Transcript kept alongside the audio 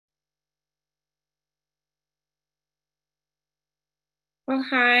Well,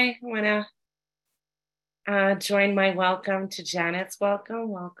 hi. I want to join my welcome to Janet's welcome.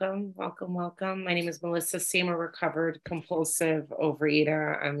 Welcome, welcome, welcome. My name is Melissa Seamer, recovered compulsive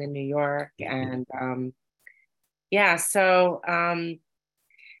overeater. I'm in New York. And yeah, so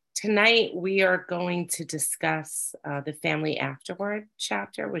tonight we are going to discuss the Family Afterward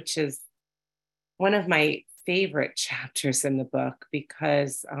chapter, which is one of my favorite chapters in the book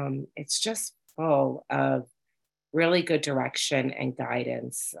because it's just full of really good direction and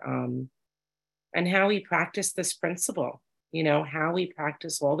guidance. And how we practice this principle, how we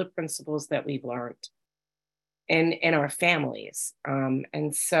practice all the principles that we've learned in our families.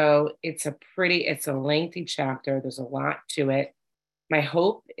 And so it's a lengthy chapter. There's a lot to it. My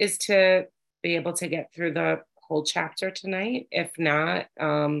hope is to be able to get through the whole chapter tonight. If not,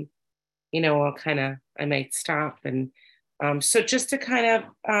 I might stop. And so just to kind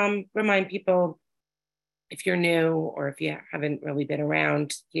of remind people, if you're new or if you haven't really been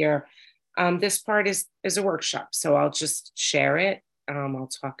around here, this part is a workshop, so I'll just share it. I'll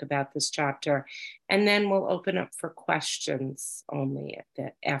talk about this chapter, and then we'll open up for questions only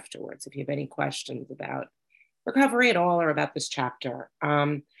afterwards. If you have any questions about recovery at all or about this chapter,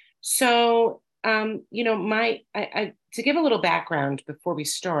 to give a little background before we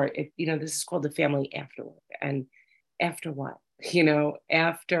start, this is called the Family Afterward, and after what?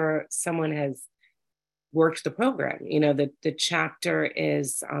 After someone has worked the program. The chapter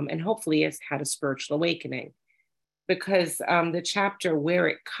is, and hopefully has had a spiritual awakening, because the chapter where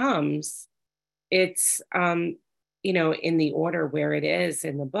it comes, it's, in the order where it is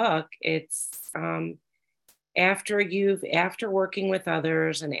in the book, it's after working with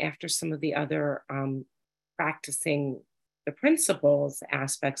others and after some of the other practicing the principles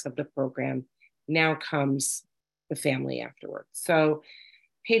aspects of the program, now comes the family afterwards. So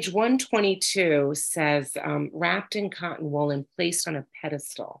page 122 says, wrapped in cotton wool and placed on a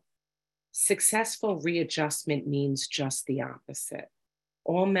pedestal, successful readjustment means just the opposite.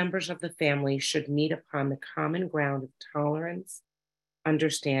 All members of the family should meet upon the common ground of tolerance,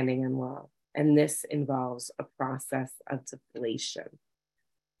 understanding, and love. And this involves a process of deflation.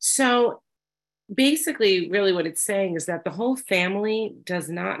 So basically, really what it's saying is that the whole family does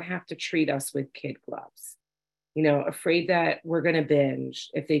not have to treat us with kid gloves. Afraid that we're going to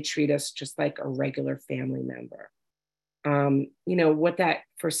binge if they treat us just like a regular family member. What that,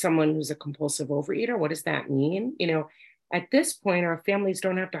 for someone who's a compulsive overeater, what does that mean? At this point, our families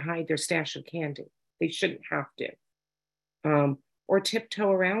don't have to hide their stash of candy. They shouldn't have to. Or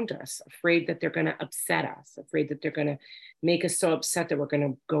tiptoe around us, afraid that they're going to upset us, afraid that they're going to make us so upset that we're going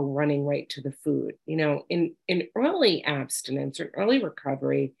to go running right to the food. In early abstinence or early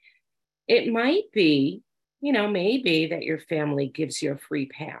recovery, it might be, maybe that your family gives you a free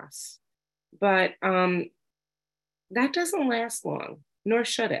pass, but that doesn't last long, nor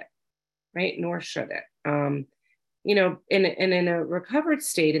should it, right? Nor should it. In a recovered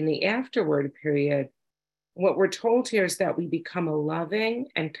state, in the afterward period, what we're told here is that we become a loving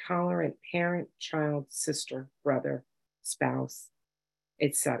and tolerant parent, child, sister, brother, spouse,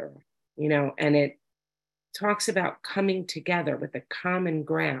 etc. And it talks about coming together with a common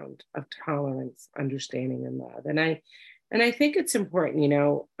ground of tolerance, understanding, and love. And I think it's important.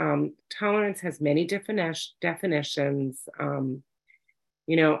 Tolerance has many definitions. I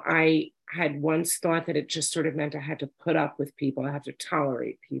had once thought that it just sort of meant I had to put up with people, I have to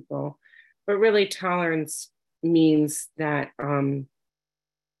tolerate people, but really tolerance means that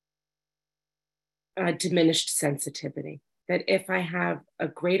diminished sensitivity. That if I have a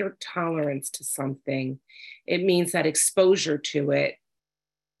greater tolerance to something, it means that exposure to it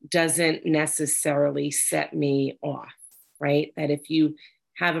doesn't necessarily set me off, right? That if you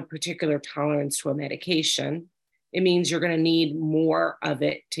have a particular tolerance to a medication, it means you're going to need more of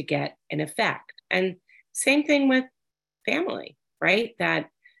it to get an effect. And same thing with family, right? That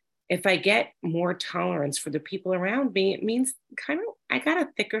if I get more tolerance for the people around me, it means I got a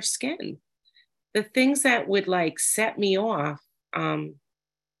thicker skin. The things that would set me off,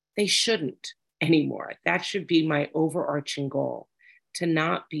 they shouldn't anymore. That should be my overarching goal, to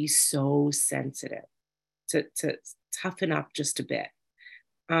not be so sensitive, to toughen up just a bit.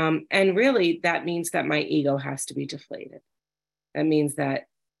 And really, that means that my ego has to be deflated. That means that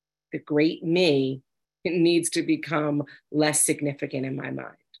the great me needs to become less significant in my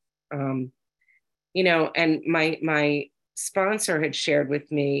mind. And my sponsor had shared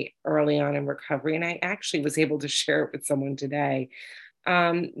with me early on in recovery, and I actually was able to share it with someone today,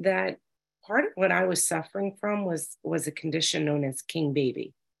 that part of what I was suffering from was a condition known as king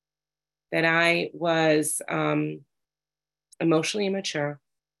baby, that I was emotionally immature,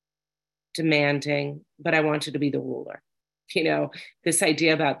 demanding, but I wanted to be the ruler. you know, this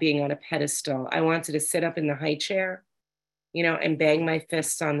idea about being on a pedestal. I wanted to sit up in the high chair, and bang my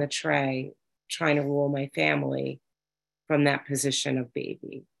fists on the tray, trying to rule my family from that position of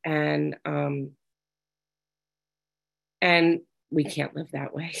baby. And we can't live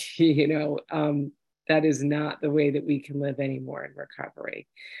that way. That is not the way that we can live anymore in recovery.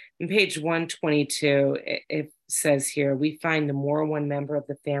 On page 122, it says here, we find the more one member of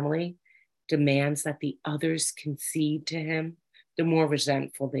the family demands that the others concede to him, the more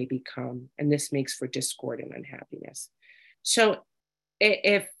resentful they become. And this makes for discord and unhappiness. So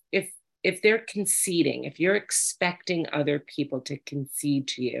if they're conceding, if you're expecting other people to concede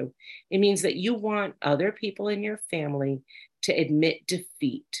to you, it means that you want other people in your family to admit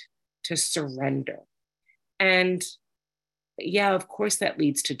defeat, to surrender. And yeah, of course that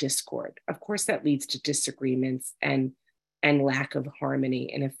leads to discord. Of course that leads to disagreements and lack of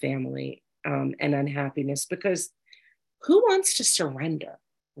harmony in a family, and unhappiness, because who wants to surrender,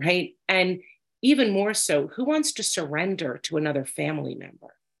 right? And even more so, who wants to surrender to another family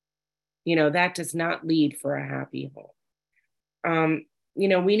member? That does not lead for a happy home.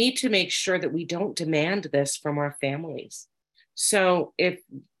 We need to make sure that we don't demand this from our families. So if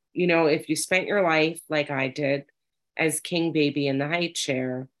you spent your life like I did as king baby in the high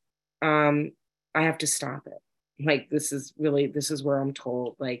chair, I have to stop it. Like, this is where I'm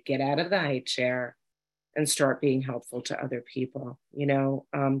told, like, get out of the high chair and start being helpful to other people,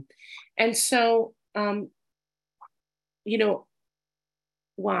 and so,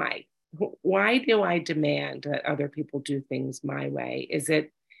 why? Why do I demand that other people do things my way? Is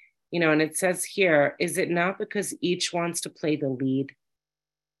it, and it says here, is it not because each wants to play the lead?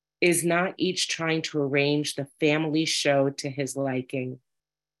 Is not each trying to arrange the family show to his liking?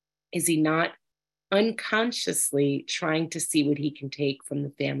 Is he not unconsciously trying to see what he can take from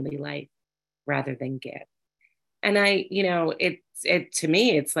the family life rather than give? And to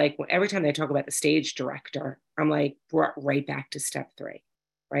me, it's like every time they talk about the stage director, I'm like brought right back to step 3,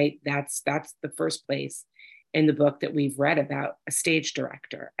 right? That's the first place in the book that we've read about a stage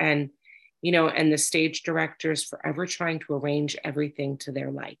director. And the stage director is forever trying to arrange everything to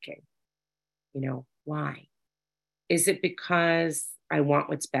their liking. Why? Is it because I want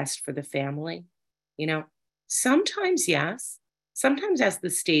what's best for the family? Sometimes yes. Sometimes as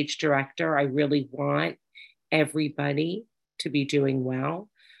the stage director, I really want everybody to be doing well.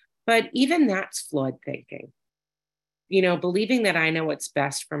 But even that's flawed thinking. Believing that I know what's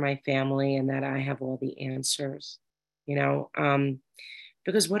best for my family and that I have all the answers,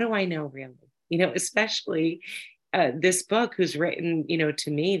 because what do I know really? Especially this book who's written,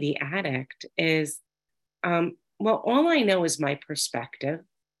 to me, The Addict, is, well, all I know is my perspective,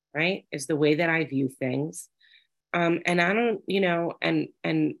 right? Is the way that I view things. And I don't,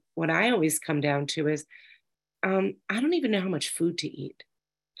 and what I always come down to is, I don't even know how much food to eat.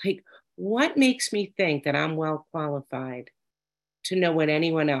 Like, what makes me think that I'm well qualified to know what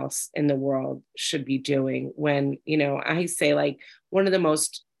anyone else in the world should be doing when, I say, like, one of the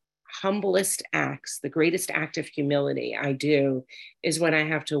most humblest acts, the greatest act of humility I do is when I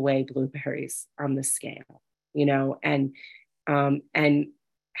have to weigh blueberries on the scale, and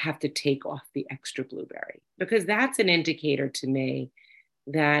have to take off the extra blueberry, because that's an indicator to me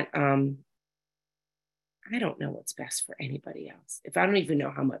that I don't know what's best for anybody else. If I don't even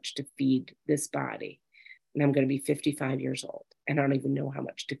know how much to feed this body, and I'm going to be 55 years old, and I don't even know how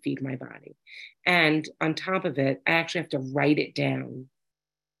much to feed my body. And on top of it, I actually have to write it down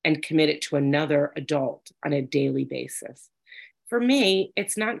and commit it to another adult on a daily basis. For me,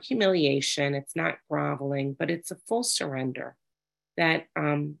 it's not humiliation, it's not groveling, but it's a full surrender that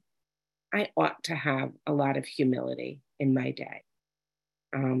I ought to have a lot of humility in my day.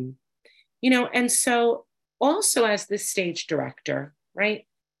 And so also as the stage director, right?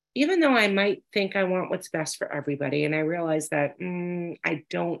 Even though I might think I want what's best for everybody, and I realize that I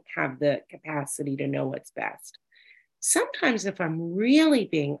don't have the capacity to know what's best. Sometimes if I'm really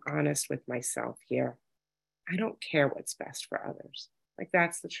being honest with myself here, I don't care what's best for others. Like,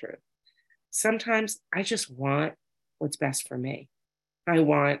 that's the truth. Sometimes I just want what's best for me. I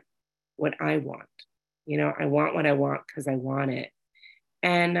want what I want. I want what I want because I want it.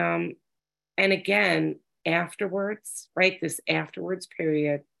 And again, afterwards, right? This afterwards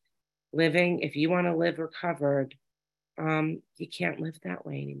period, living, if you want to live recovered, you can't live that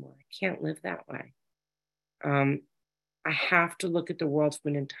way anymore. I can't live that way. I have to look at the world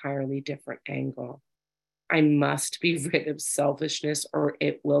from an entirely different angle. I must be rid of selfishness or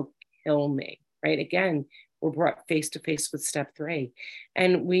it will kill me, right? Again, we're brought face to face with step 3.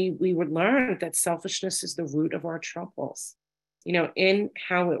 And we would learn that selfishness is the root of our troubles. In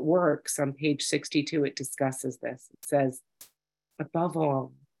How It Works on page 62, it discusses this. It says, above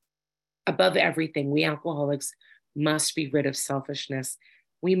all, above everything, we alcoholics must be rid of selfishness.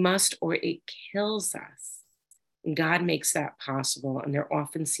 We must, or it kills us. And God makes that possible. And there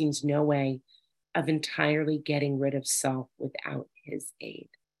often seems no way of entirely getting rid of self without his aid.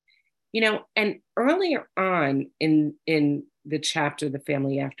 And earlier on in the chapter, The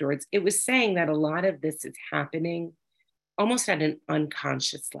Family Afterwards, it was saying that a lot of this is happening almost at an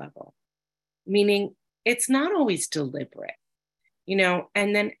unconscious level, meaning it's not always deliberate,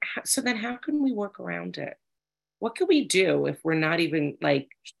 and then so then how can we work around it? What can we do if we're not even like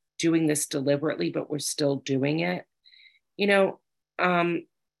doing this deliberately, but we're still doing it? You know, um,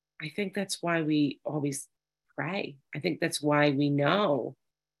 I think that's why we always pray. I think that's why we know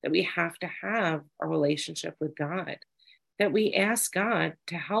that we have to have a relationship with God, that we ask God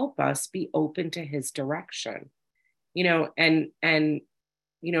to help us be open to his direction, and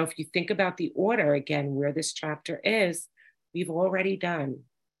if you think about the order again, where this chapter is, we've already done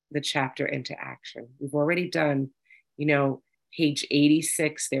the chapter into action. We've already done, page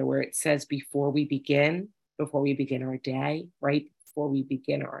 86 there, where it says, before we begin our day, right? Before we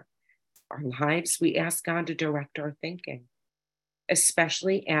begin our lives, we ask God to direct our thinking,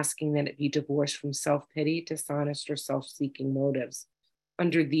 especially asking that it be divorced from self-pity, dishonest, or self-seeking motives.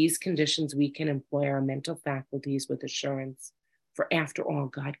 Under these conditions, we can employ our mental faculties with assurance, for after all,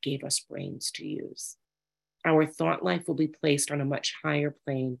 God gave us brains to use. Our thought life will be placed on a much higher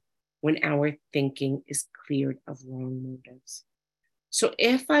plane when our thinking is cleared of wrong motives. So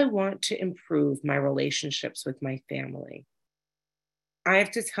if I want to improve my relationships with my family, I have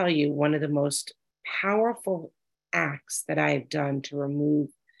to tell you, one of the most powerful acts that I have done to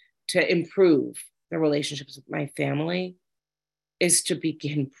improve the relationships with my family is to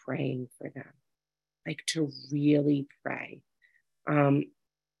begin praying for them, like to really pray. And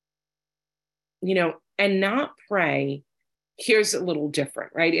not pray, here's a little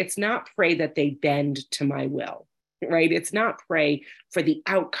different, right? It's not pray that they bend to my will, right? It's not pray for the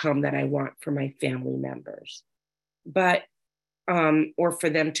outcome that I want for my family members, but, or for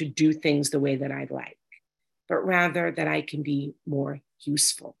them to do things the way that I'd like, but rather that I can be more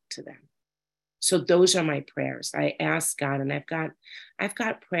useful to them. So those are my prayers. I ask God, and I've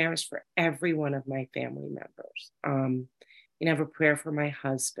got prayers for every one of my family members. I have a prayer for my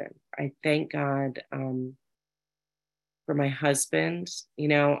husband. I thank God for my husband.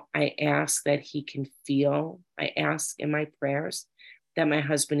 I ask that he can feel, I ask in my prayers that my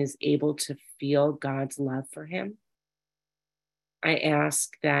husband is able to feel God's love for him. I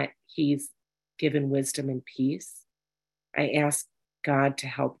ask that he's given wisdom and peace. I ask God to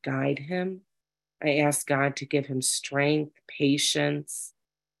help guide him. I ask God to give him strength, patience.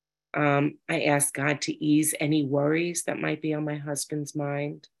 I ask God to ease any worries that might be on my husband's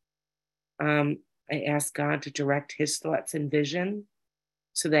mind. I ask God to direct his thoughts and vision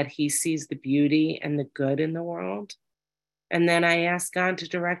so that he sees the beauty and the good in the world. And then I ask God to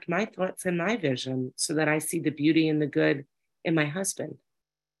direct my thoughts and my vision so that I see the beauty and the good in my husband.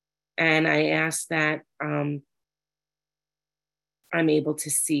 And I ask that I'm able to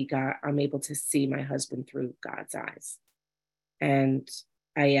see God, I'm able to see my husband through God's eyes. And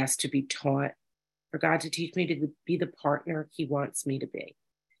I ask to be taught, for God to teach me to be the partner he wants me to be.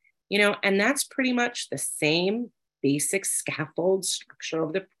 And that's pretty much the same basic scaffold structure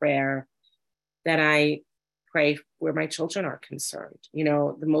of the prayer that I pray where my children are concerned.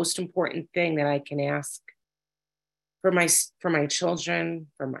 The most important thing that I can ask for my children,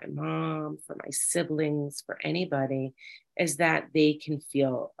 for my mom, for my siblings, for anybody, is that they can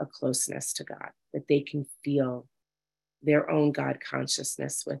feel a closeness to God, that they can feel their own God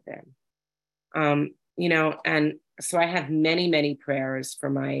consciousness within. And so I have many, many prayers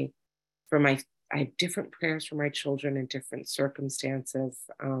I have different prayers for my children in different circumstances.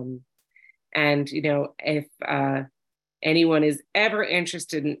 If anyone is ever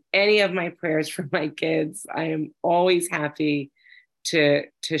interested in any of my prayers for my kids, I am always happy to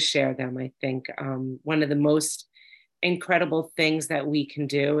share them. I think one of the most incredible things that we can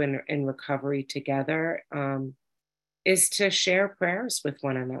do in recovery together is to share prayers with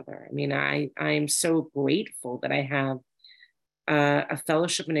one another. I mean, I am so grateful that I have a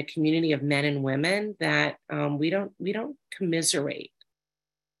fellowship and a community of men and women that we don't commiserate.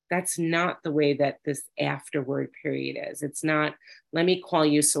 That's not the way that this afterward period is. It's not, let me call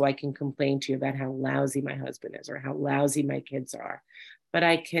you so I can complain to you about how lousy my husband is or how lousy my kids are. But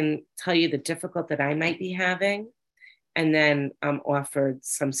I can tell you the difficult that I might be having, and then offered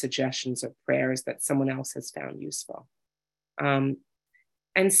some suggestions of prayers that someone else has found useful.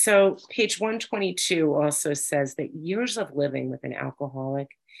 And so page 122 also says that years of living with an alcoholic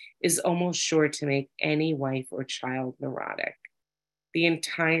is almost sure to make any wife or child neurotic. The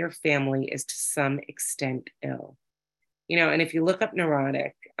entire family is to some extent ill. And if you look up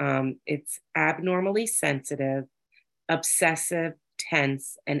neurotic, it's abnormally sensitive, obsessive,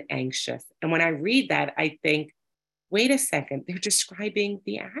 tense, and anxious. And when I read that, I think, wait a second, they're describing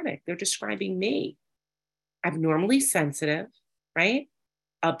the addict. They're describing me. Abnormally sensitive, right?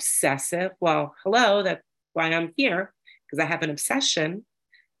 Obsessive. Well, hello, that's why I'm here, because I have an obsession.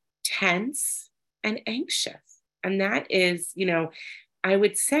 Tense and anxious. And that is, I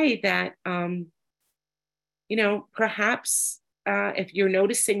would say that, perhaps if you're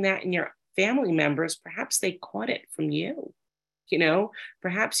noticing that in your family members, perhaps they caught it from you.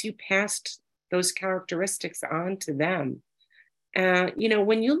 Perhaps you passed those characteristics on to them.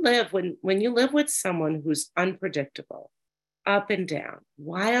 When you live with someone who's unpredictable, up and down,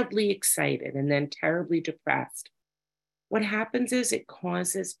 wildly excited, and then terribly depressed, what happens is it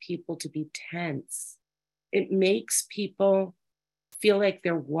causes people to be tense. It makes people feel like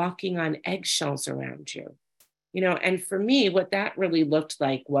they're walking on eggshells around you. And for me, what that really looked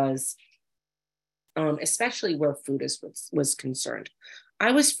like was, especially where food was concerned,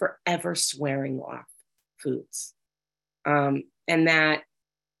 I was forever swearing off foods, and that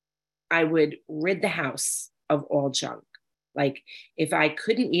I would rid the house of all junk. Like if I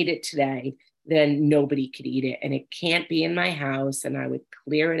couldn't eat it today, then nobody could eat it, and it can't be in my house. And I would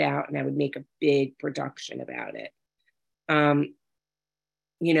clear it out, and I would make a big production about it.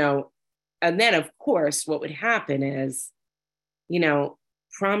 And then of course, what would happen is,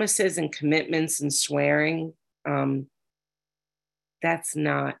 promises and commitments and swearing, that's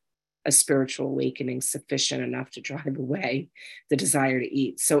not a spiritual awakening sufficient enough to drive away the desire to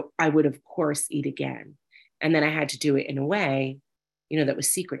eat. So I would, of course, eat again. And then I had to do it in a way, that was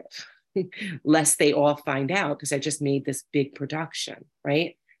secretive, lest they all find out, because I just made this big production,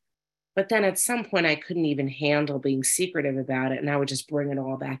 right? But then at some point, I couldn't even handle being secretive about it. And I would just bring it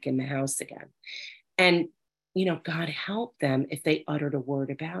all back in the house again. And, God help them if they uttered a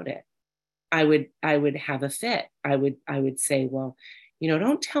word about it. I would have a fit. I would say, well,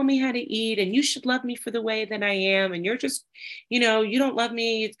 don't tell me how to eat, and you should love me for the way that I am. And you're just, you don't love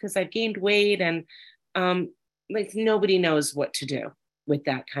me because I've gained weight. And like nobody knows what to do with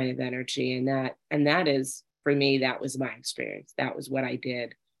that kind of energy. And that is, for me, that was my experience. That was what I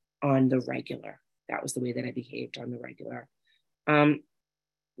did on the regular. That was the way that I behaved on the regular.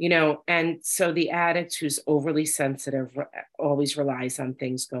 And so the addict who's overly sensitive always relies on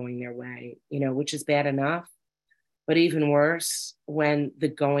things going their way, which is bad enough. But even worse, when the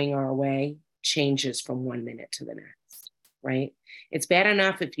going our way changes from 1 minute to the next, right? It's bad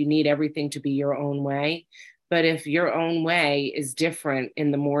enough if you need everything to be your own way. But if your own way is different in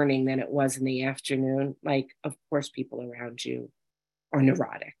the morning than it was in the afternoon, like, of course, people around you are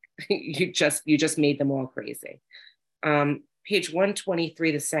neurotic. you just made them all crazy. Page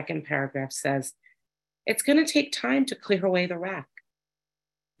 123, the second paragraph says, it's going to take time to clear away the wreck.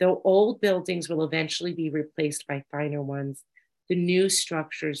 Though old buildings will eventually be replaced by finer ones, the new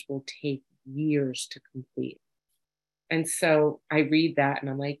structures will take years to complete. And so I read that and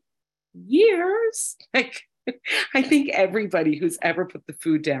I'm like, years? Like, I think everybody who's ever put the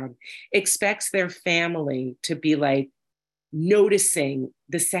food down expects their family to be like, noticing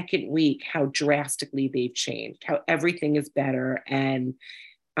the second week how drastically they've changed, how everything is better. And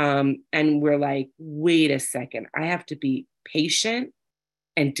we're like, wait a second, I have to be patient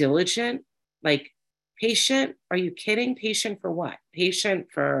and diligent. Like, patient? Are you kidding? Patient for what? Patient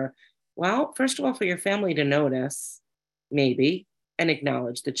for, well, first of all, for your family to notice, maybe, and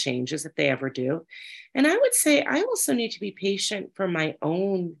acknowledge the changes if they ever do. And I would say I also need to be patient for my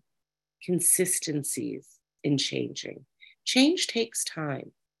own consistencies in changing. Change takes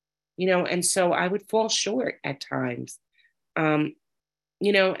time, and so I would fall short at times, and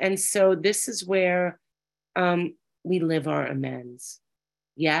so this is where we live our amends.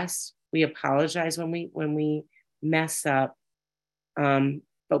 Yes, we apologize when we mess up,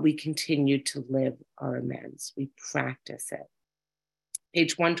 but we continue to live our amends. We practice it.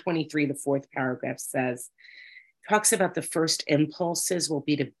 Page 123, the fourth paragraph talks about the first impulses will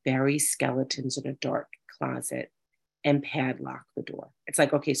be to bury skeletons in a dark closet and padlock the door. It's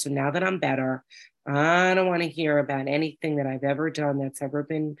like, okay, so now that I'm better, I don't want to hear about anything that I've ever done that's ever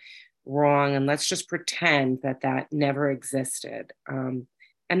been wrong. And let's just pretend that never existed. And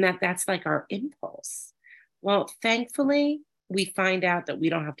that's like our impulse. Well, thankfully, we find out that we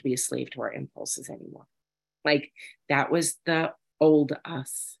don't have to be a slave to our impulses anymore. Like, that was the old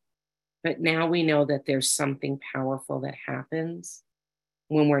us. But now we know that there's something powerful that happens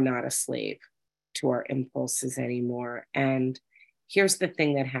when we're not a slave to our impulses anymore. And here's the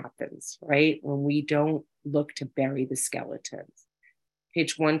thing that happens, right? When we don't look to bury the skeletons.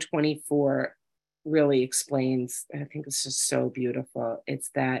 Page 124 really explains, I think this is so beautiful. It's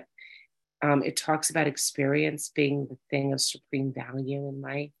that it talks about experience being the thing of supreme value in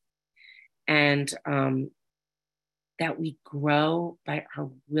life. And that we grow by our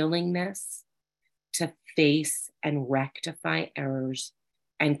willingness to face and rectify errors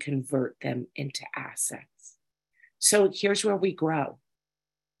and convert them into assets. So here's where we grow,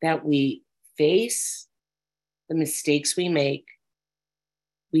 that we face the mistakes we make,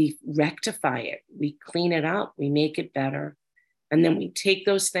 we rectify it, we clean it up, we make it better, and then we take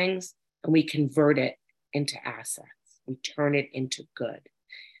those things and we convert it into assets. We turn it into good.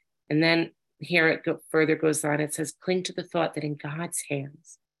 And then here it further goes on. It says, cling to the thought that in God's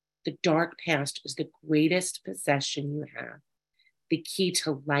hands, the dark past is the greatest possession you have, the key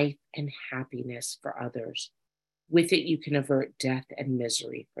to life and happiness for others. With it, you can avert death and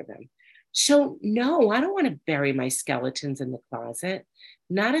misery for them. So no, I don't want to bury my skeletons in the closet.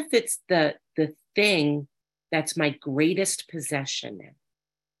 Not if it's the thing that's my greatest possession now.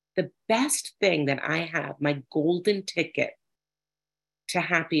 The best thing that I have, my golden ticket to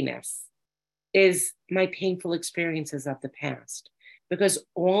happiness, is my painful experiences of the past. Because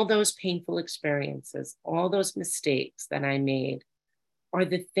all those painful experiences, all those mistakes that I made are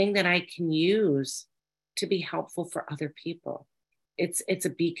the thing that I can use to be helpful for other people. It's a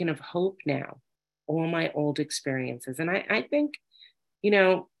beacon of hope now, all my old experiences. And I think,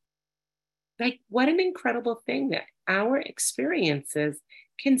 like, what an incredible thing that our experiences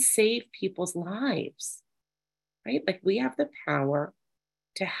can save people's lives, right? Like, we have the power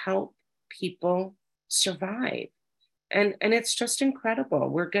to help people survive. And it's just incredible.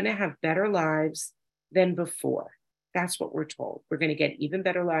 We're going to have better lives than before. That's what we're told. We're going to get even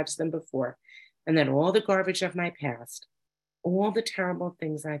better lives than before. And then all the garbage of my past, all the terrible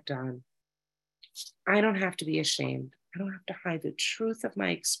things I've done, I don't have to be ashamed. I don't have to hide the truth of my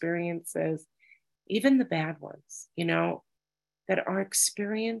experiences, even the bad ones, that our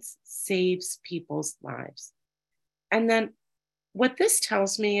experience saves people's lives. And then what this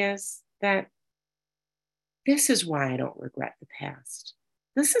tells me is that this is why I don't regret the past.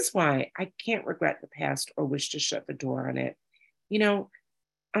 This is why I can't regret the past or wish to shut the door on it,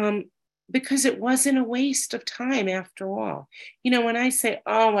 because it wasn't a waste of time after all. When I say,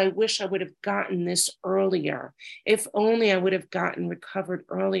 oh, I wish I would have gotten this earlier, if only I would have gotten recovered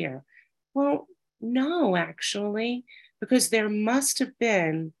earlier. Well, no, actually, because there must have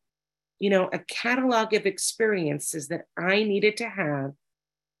been, a catalog of experiences that I needed to have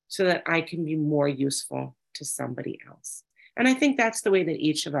so that I can be more useful to somebody else. And I think that's the way that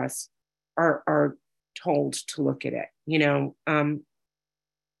each of us are told to look at it.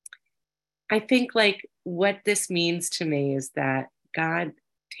 I think, like, what this means to me is that God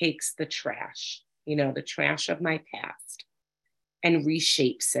takes the trash, the trash of my past, and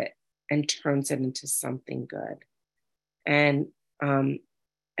reshapes it and turns it into something good. And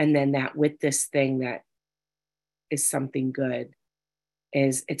then that with this thing that is something good,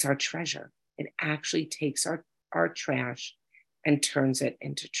 it's our treasure. It actually takes our trash and turns it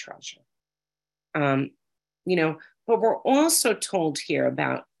into treasure. But we're also told here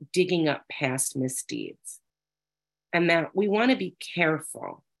about digging up past misdeeds, and that we want to be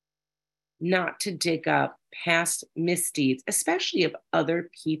careful not to dig up past misdeeds, especially of other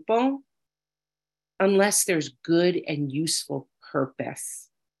people, unless there's good and useful purpose.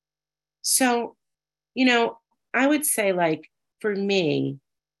 So, I would say, like, for me,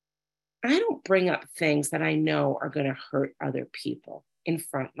 I don't bring up things that I know are going to hurt other people in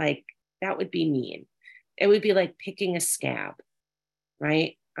front. Like, that would be mean. It would be like picking a scab,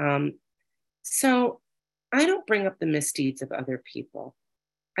 right? So I don't bring up the misdeeds of other people.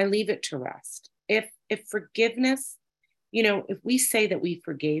 I leave it to rest. If forgiveness, if we say that we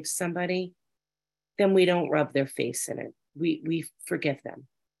forgave somebody, then we don't rub their face in it. We forgive them,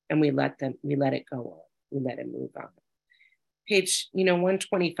 and we let it go on. We let it move on. Page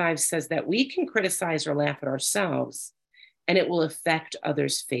 125 says that we can criticize or laugh at ourselves, and it will affect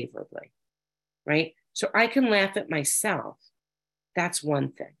others favorably, right? So I can laugh at myself. That's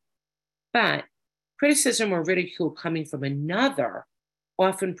one thing. But criticism or ridicule coming from another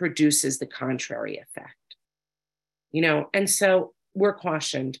often produces the contrary effect, and so we're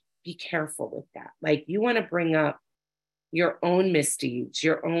cautioned, be careful with that. Like, you want to bring up your own misdeeds,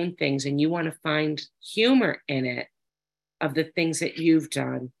 your own things, and you want to find humor in it of the things that you've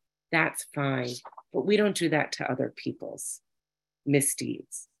done, that's fine. But we don't do that to other people's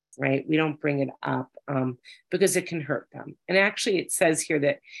misdeeds. right? We don't bring it up because it can hurt them. And actually, it says here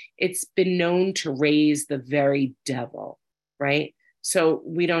that it's been known to raise the very devil, right? So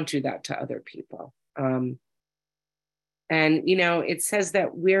we don't do that to other people. And, it says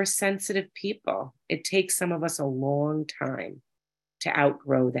that we're sensitive people. It takes some of us a long time to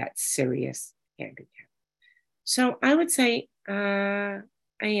outgrow that serious handicap. So I would say I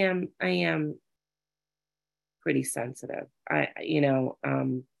am pretty sensitive.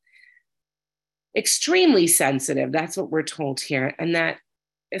 Extremely sensitive. That's what we're told here. And that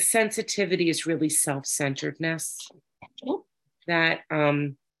sensitivity is really self-centeredness. That,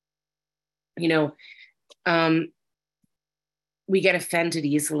 we get offended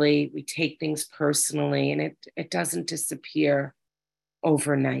easily. We take things personally, and it doesn't disappear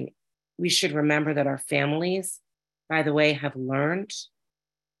overnight. We should remember that our families, by the way, have learned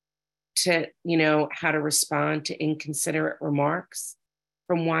to, how to respond to inconsiderate remarks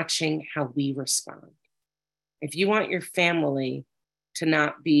from watching how we respond. If you want your family to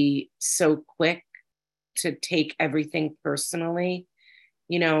not be so quick to take everything personally,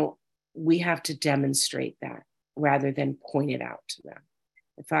 we have to demonstrate that rather than point it out to them.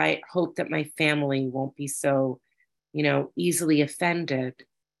 If I hope that my family won't be so, easily offended,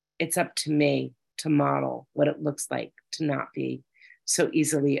 it's up to me to model what it looks like to not be so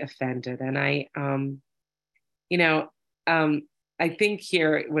easily offended. And I think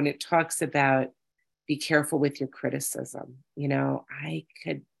here when it talks about be careful with your criticism, I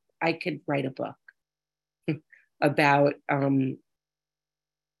could write a book about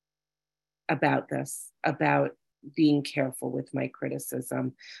this, about being careful with my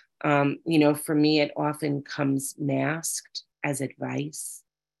criticism. For me, it often comes masked as advice,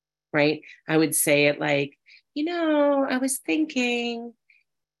 right? I would say it like, I was thinking,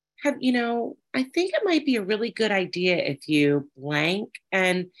 I think it might be a really good idea if you blank.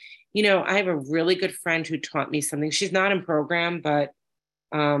 And, I have a really good friend who taught me something. She's not in program, but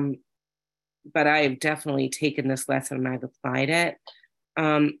I've definitely taken this lesson and I've applied it.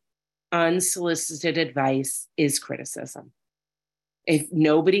 Unsolicited advice is criticism. If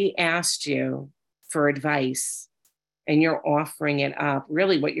nobody asked you for advice and you're offering it up,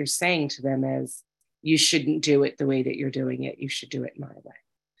 really what you're saying to them is, you shouldn't do it the way that you're doing it. You should do it my way.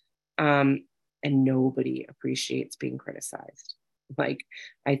 And nobody appreciates being criticized. Like,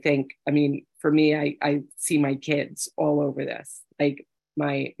 for me, I see my kids all over this. Like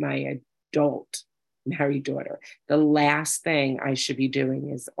my adult married daughter, the last thing I should be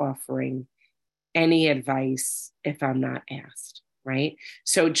doing is offering any advice if I'm not asked, right?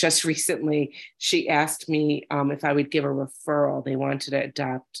 So just recently, she asked me if I would give a referral. They wanted to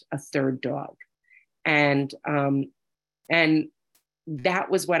adopt a third dog. And that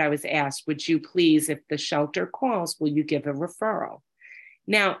was what I was asked. Would you please, if the shelter calls, will you give a referral?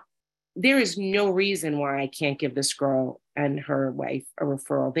 Now, there is no reason why I can't give this girl and her wife a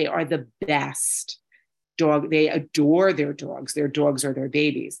referral. They are the best dog. They adore their dogs. Their dogs are their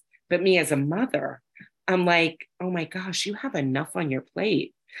babies. But me as a mother, I'm like, oh my gosh, you have enough on your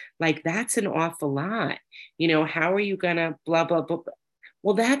plate. Like, that's an awful lot. How are you going to blah, blah, blah.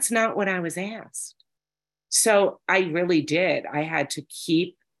 Well, that's not what I was asked. So I really did. I had to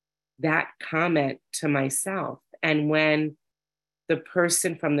keep that comment to myself. And when the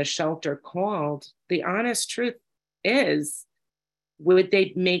person from the shelter called, the honest truth is, would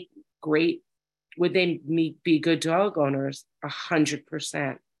they be good dog owners?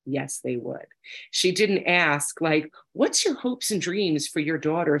 100%. Yes, they would. She didn't ask, like, what's your hopes and dreams for your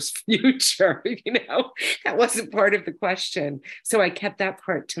daughter's future? That wasn't part of the question. So I kept that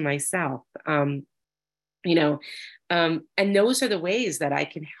part to myself. And those are the ways that I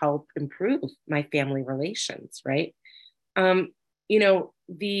can help improve my family relations, right?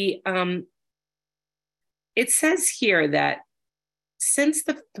 It says here that since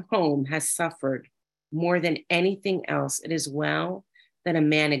the home has suffered more than anything else, it is well that a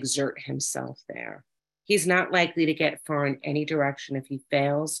man exert himself there. He's not likely to get far in any direction if he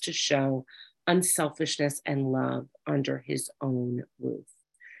fails to show unselfishness and love under his own roof.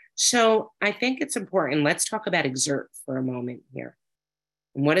 So I think it's important. Let's talk about exert for a moment here.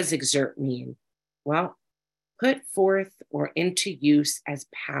 And what does exert mean? Well, put forth or into use as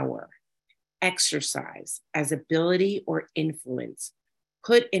power, exercise as ability or influence,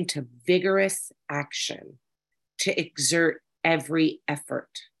 put into vigorous action, to exert every effort.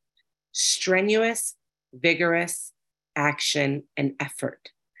 Strenuous, vigorous action and effort,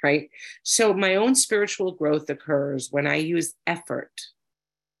 right? So my own spiritual growth occurs when I use effort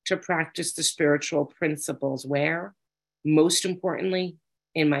to practice the spiritual principles where, most importantly,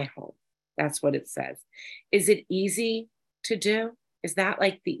 in my home. That's what it says. Is it easy to do? Is that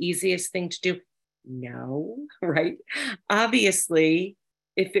like the easiest thing to do? No, right? Obviously,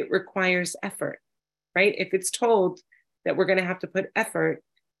 if it requires effort, right? If it's told that we're going to have to put effort,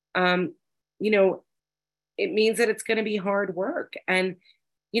 um, you know, it means that it's going to be hard work. And,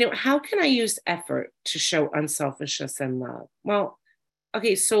 how can I use effort to show unselfishness and love? Well,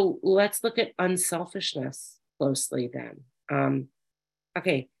 okay, so let's look at unselfishness closely then.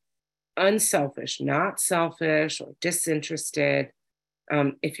 Okay, unselfish, not selfish or disinterested.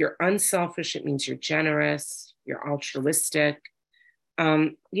 If you're unselfish, it means you're generous, you're altruistic.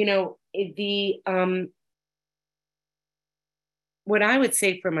 What I would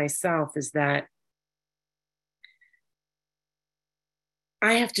say for myself is that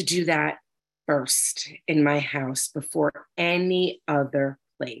I have to do that first in my house before any other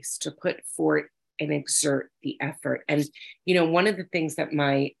place, to put forth and exert the effort. And, one of the things that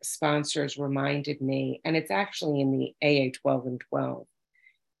my sponsors reminded me, and it's actually in the AA 12 and 12,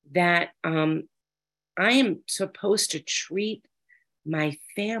 that I am supposed to treat my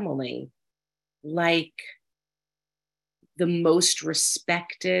family like the most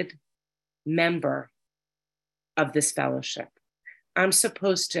respected member of this fellowship. I'm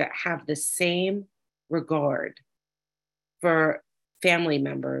supposed to have the same regard for family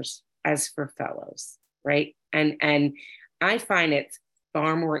members as for fellows, right? And I find it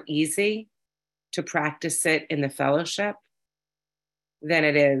far more easy to practice it in the fellowship than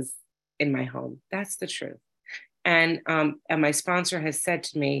it is in my home. That's the truth. And my sponsor has said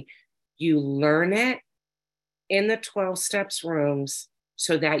to me, you learn it in the 12 steps rooms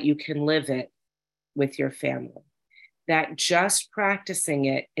so that you can live it with your family. That just practicing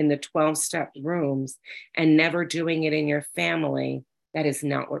it in the 12 step rooms and never doing it in your family, that is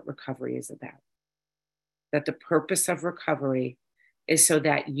not what recovery is about. That the purpose of recovery is so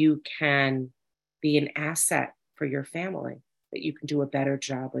that you can be an asset for your family, that you can do a better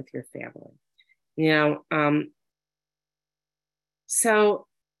job with your family. So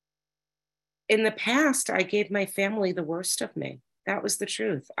in the past, I gave my family the worst of me. That was the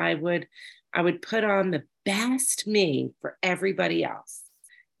truth. I would put on the best me for everybody else.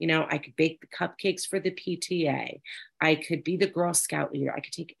 I could bake the cupcakes for the PTA. I could be the Girl Scout leader. I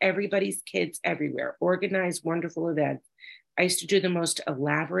could take everybody's kids everywhere, organize wonderful events. I used to do the most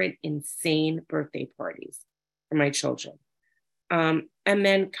elaborate, insane birthday parties for my children. And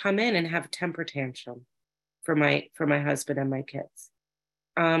then come in and have a temper tantrum for my husband and my kids.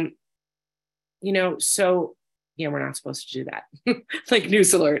 So yeah, we're not supposed to do that. Like,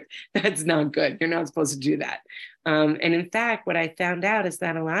 news alert, that's not good. You're not supposed to do that. And in fact, what I found out is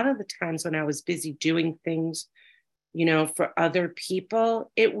that a lot of the times when I was busy doing things, for other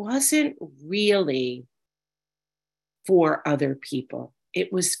people, it wasn't really for other people.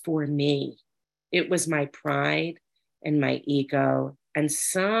 It was for me. It was my pride and my ego and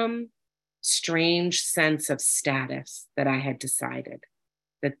some strange sense of status that I had decided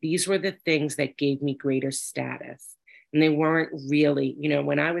that these were the things that gave me greater status. And they weren't really,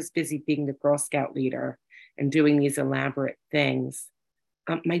 when I was busy being the Girl Scout leader and doing these elaborate things,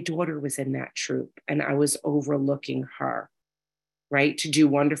 my daughter was in that troop and I was overlooking her, right? To do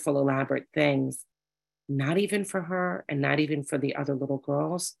wonderful, elaborate things, not even for her and not even for the other little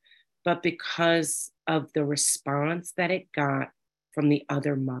girls, but because of the response that it got from the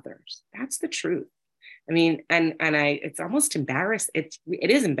other mothers. That's the truth. I mean, it's almost embarrassing. It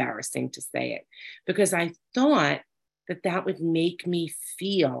is embarrassing to say it, because I thought that would make me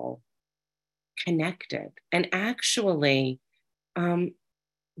feel connected. And actually,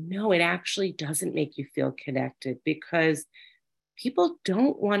 no, it actually doesn't make you feel connected, because people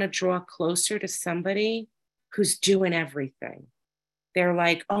don't want to draw closer to somebody who's doing everything. They're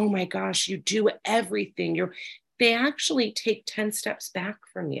like, oh my gosh, you do everything. They actually take 10 steps back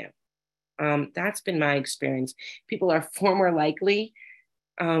from you. That's been my experience. People are far more likely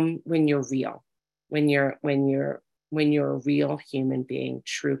when you're real, when you're a real human being,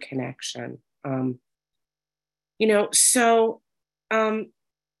 true connection.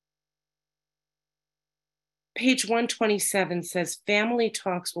 Page 127 says family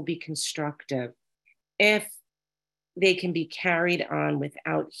talks will be constructive if they can be carried on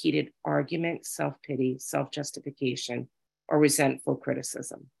without heated argument, self-pity, self-justification, or resentful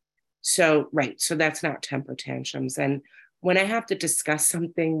criticism. So, right. So that's not temper tantrums. And when I have to discuss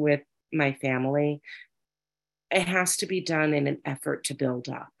something with my family, it has to be done in an effort to build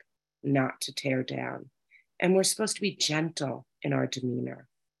up, not to tear down. And we're supposed to be gentle in our demeanor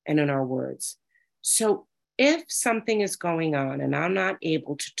and in our words. So if something is going on and I'm not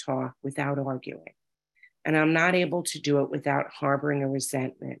able to talk without arguing, and I'm not able to do it without harboring a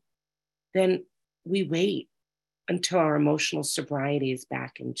resentment, then we wait until our emotional sobriety is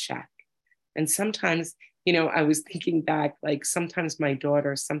back in check. And sometimes, I was thinking back, like sometimes my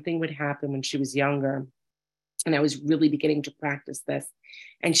daughter, something would happen when she was younger, and I was really beginning to practice this,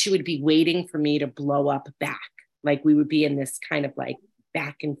 and she would be waiting for me to blow up back. Like we would be in this kind of like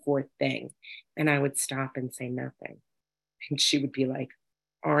back and forth thing. And I would stop and say nothing. And she would be like,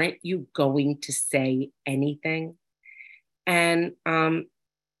 aren't you going to say anything? And I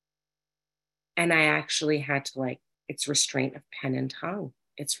actually had to, like, it's restraint of pen and tongue.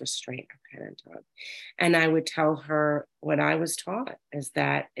 It's restraint of pen and tongue. And I would tell her what I was taught is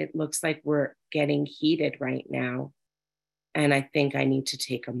that it looks like we're getting heated right now. And I think I need to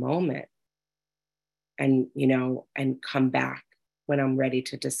take a moment and, and come back when I'm ready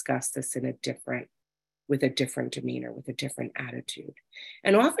to discuss this with a different demeanor, with a different attitude.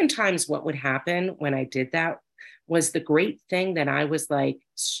 And oftentimes what would happen when I did that was the great thing that I was like,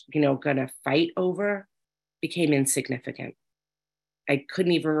 gonna fight over became insignificant. I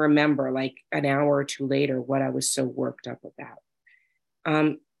couldn't even remember like an hour or two later what I was so worked up about.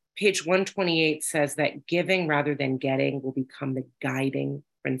 Page 128 says that giving rather than getting will become the guiding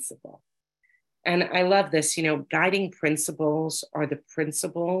principle. And I love this, guiding principles are the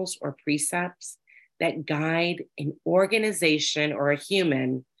principles or precepts that guide an organization or a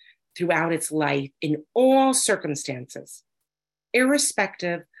human throughout its life in all circumstances,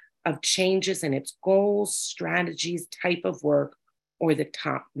 irrespective of changes in its goals, strategies, type of work, or the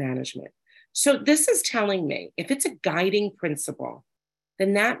top management. So this is telling me if it's a guiding principle,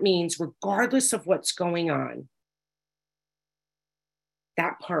 then that means regardless of what's going on,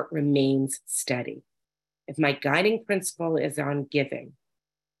 that part remains steady. If my guiding principle is on giving,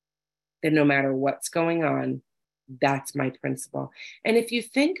 then no matter what's going on, that's my principle. And if you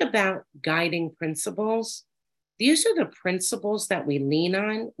think about guiding principles, these are the principles that we lean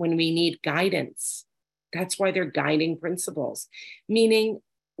on when we need guidance. That's why they're guiding principles, meaning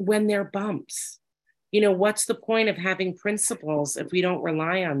when there are bumps. What's the point of having principles if we don't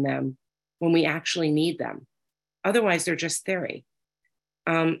rely on them when we actually need them? Otherwise, they're just theory.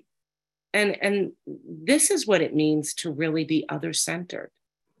 And this is what it means to really be other-centered.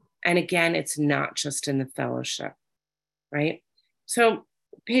 And again, it's not just in the fellowship, right? So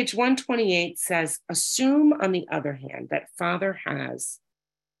page 128 says, assume, on the other hand, that Father has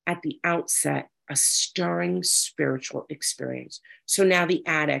at the outset a stirring spiritual experience. So now the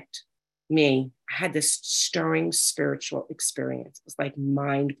addict, me, had this stirring spiritual experience. It was like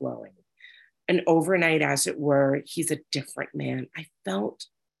mind-blowing. And overnight, as it were, he's a different man. I felt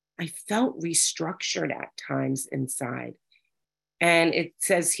restructured at times inside. And it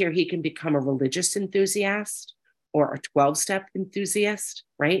says here he can become a religious enthusiast or a 12-step enthusiast,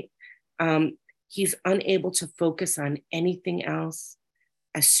 right? He's unable to focus on anything else.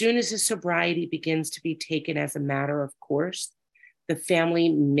 As soon as his sobriety begins to be taken as a matter of course, the family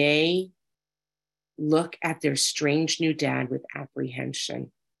may look at their strange new dad with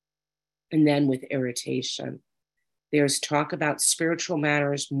apprehension and then with irritation. There's talk about spiritual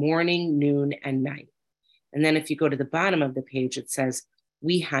matters morning, noon, and night. And then if you go to the bottom of the page, it says,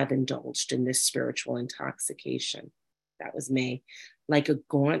 we have indulged in this spiritual intoxication. That was me. Like a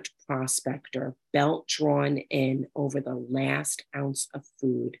gaunt prospector, belt drawn in over the last ounce of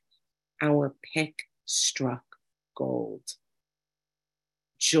food, our pick struck gold.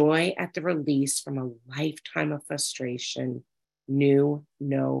 Joy at the release from a lifetime of frustration knew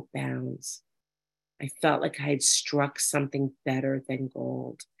no bounds. I felt like I had struck something better than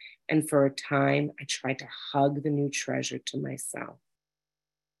gold. And for a time, I tried to hug the new treasure to myself,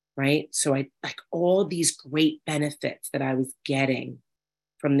 right? So I, like, all these great benefits that I was getting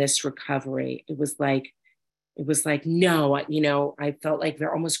from this recovery, it was like, no, I felt like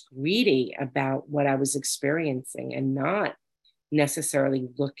they're almost greedy about what I was experiencing and not necessarily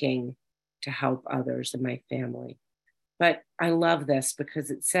looking to help others in my family. But I love this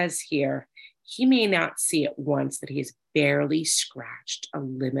because it says here, he may not see at once that he has barely scratched a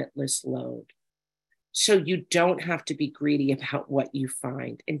limitless load. So you don't have to be greedy about what you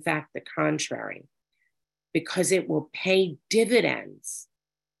find. In fact, the contrary, because it will pay dividends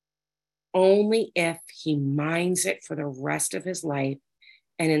only if he mines it for the rest of his life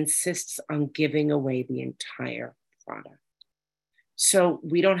and insists on giving away the entire product. So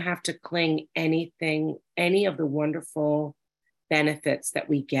we don't have to cling any of the wonderful benefits that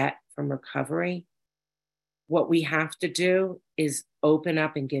we get from recovery. What we have to do is open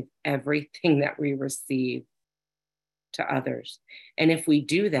up and give everything that we receive to others. And if we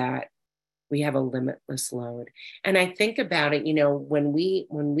do that, we have a limitless load. And I think about it, when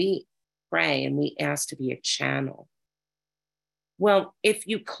we pray and we ask to be a channel. Well, if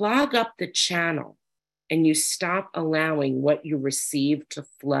you clog up the channel and you stop allowing what you receive to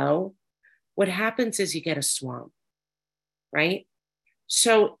flow, what happens is you get a swamp, right?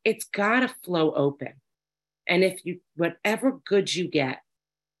 So it's got to flow open. And if you, whatever good you get,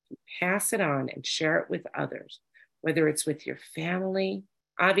 pass it on and share it with others, whether it's with your family.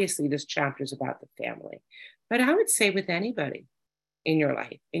 Obviously, this chapter is about the family, but I would say with anybody in your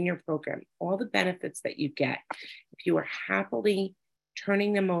life, in your program, all the benefits that you get, if you are happily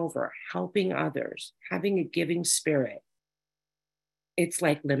turning them over, helping others, having a giving spirit, it's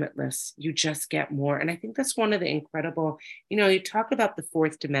like limitless. You just get more. And I think that's one of the incredible, you talk about the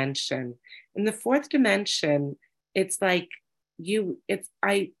fourth dimension. In the fourth dimension, it's like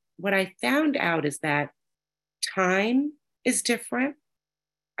what I found out is that time is different.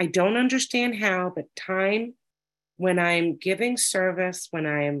 I don't understand how, but time, when I'm giving service, when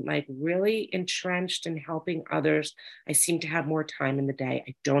I'm like really entrenched in helping others, I seem to have more time in the day.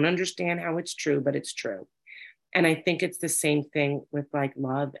 I don't understand how it's true, but it's true. And I think it's the same thing with like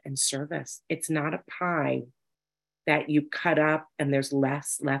love and service. It's not a pie that you cut up and there's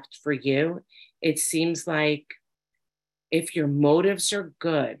less left for you. It seems like if your motives are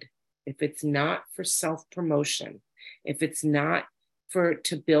good, if it's not for self-promotion, if it's not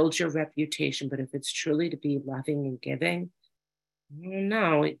to build your reputation, but if it's truly to be loving and giving,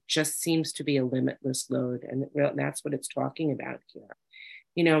 no, it just seems to be a limitless load. And that's what it's talking about here.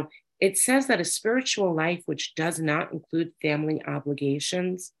 It says that a spiritual life which does not include family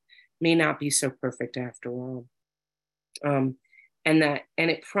obligations may not be so perfect after all. And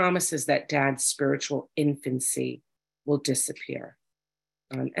it promises that dad's spiritual infancy will disappear.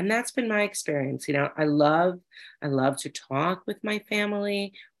 And that's been my experience. I love to talk with my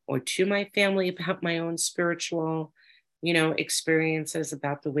family or to my family about my own spiritual, experiences,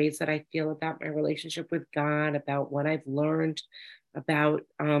 about the ways that I feel about my relationship with God, about what I've learned about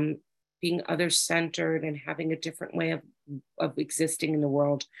being other-centered and having a different way of existing in the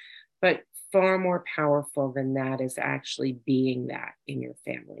world. But far more powerful than that is actually being that in your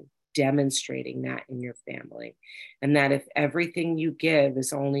family, demonstrating that in your family. And that if everything you give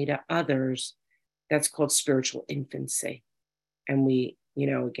is only to others, that's called spiritual infancy. And we,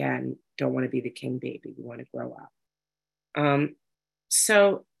 again, don't want to be the king baby. We want to grow up.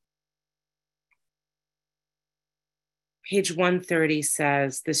 So page 130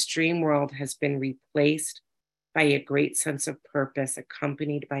 says, this dream world has been replaced by a great sense of purpose,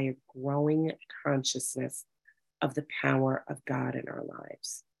 accompanied by a growing consciousness of the power of God in our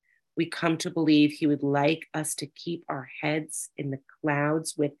lives. We come to believe he would like us to keep our heads in the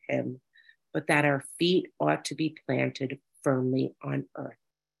clouds with him, but that our feet ought to be planted firmly on earth.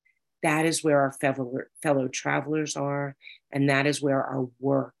 That is where our fellow travelers are, and that is where our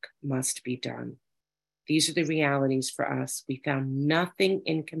work must be done. These are the realities for us. We found nothing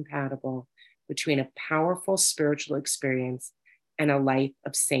incompatible between a powerful spiritual experience and a life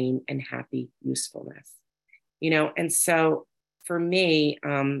of sane and happy usefulness. And so for me,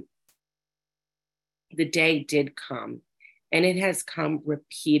 the day did come, and it has come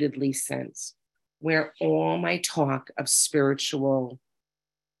repeatedly since, where all my talk of spiritual,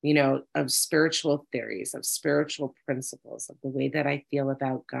 of spiritual theories, of spiritual principles, of the way that I feel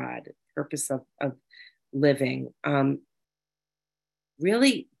about God, purpose of living,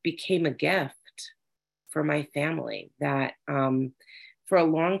 really became a gift for my family that for a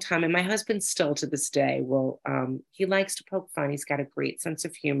long time, and my husband still to this day he likes to poke fun. He's got a great sense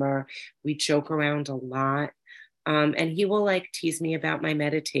of humor. We joke around a lot. And he will tease me about my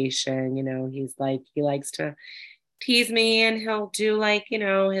meditation. He likes to tease me, and he'll do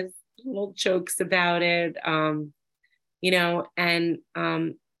his little jokes about it. But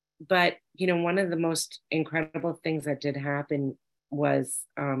one of the most incredible things that did happen was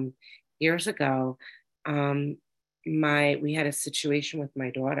years ago, we had a situation with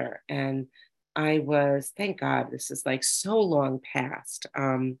my daughter, and thank God, this is so long past.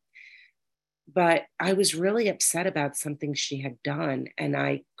 But I was really upset about something she had done, and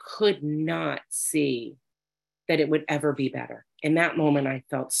I could not see that it would ever be better. In that moment, I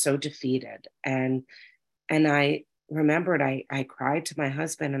felt so defeated. And I remembered I cried to my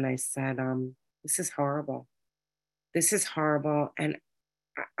husband, and I said, this is horrible. This is horrible. And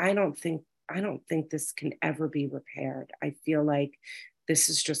I don't think this can ever be repaired. I feel like this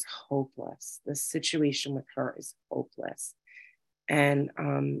is just hopeless. This situation with her is hopeless. And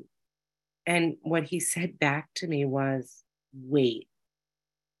what he said back to me was, wait,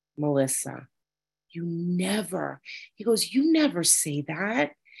 Melissa, he goes, you never say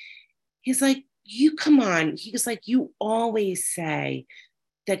that. He's like, you come on. He's like, you always say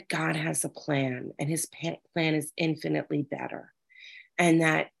that God has a plan, and his plan is infinitely better. and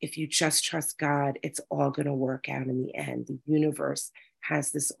that if you just trust God, it's all going to work out in the end. The universe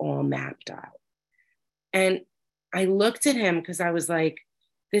has this all mapped out. And I looked at him because I was like,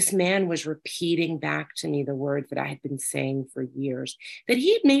 this man was repeating back to me the words that I had been saying for years, that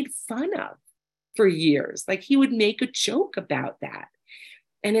he had made fun of for years. Like he would make a joke about that.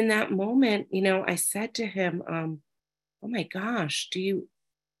 And in that moment, I said to him, oh my gosh, do you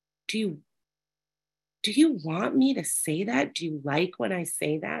do you want me to say that? Do you like when I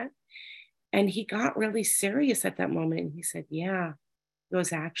say that? And he got really serious at that moment. And he said, yeah. He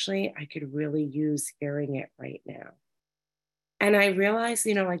goes, actually, I could really use hearing it right now. And I realized,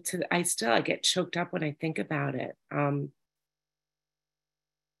 I get choked up when I think about it.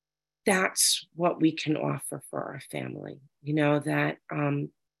 That's what we can offer for our family, that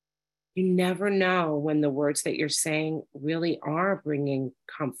you never know when the words that you're saying really are bringing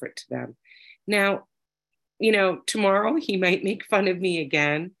comfort to them. Now, tomorrow he might make fun of me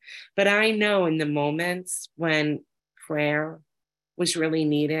again, but I know in the moments when prayer was really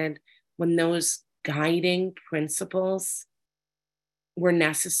needed, when those guiding principles were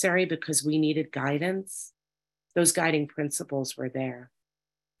necessary because we needed guidance, those guiding principles were there.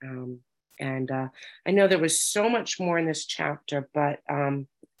 And I know there was so much more in this chapter, but I'm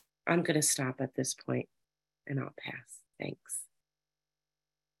going to stop at this point and I'll pass. Thanks.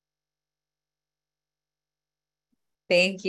 Thank you.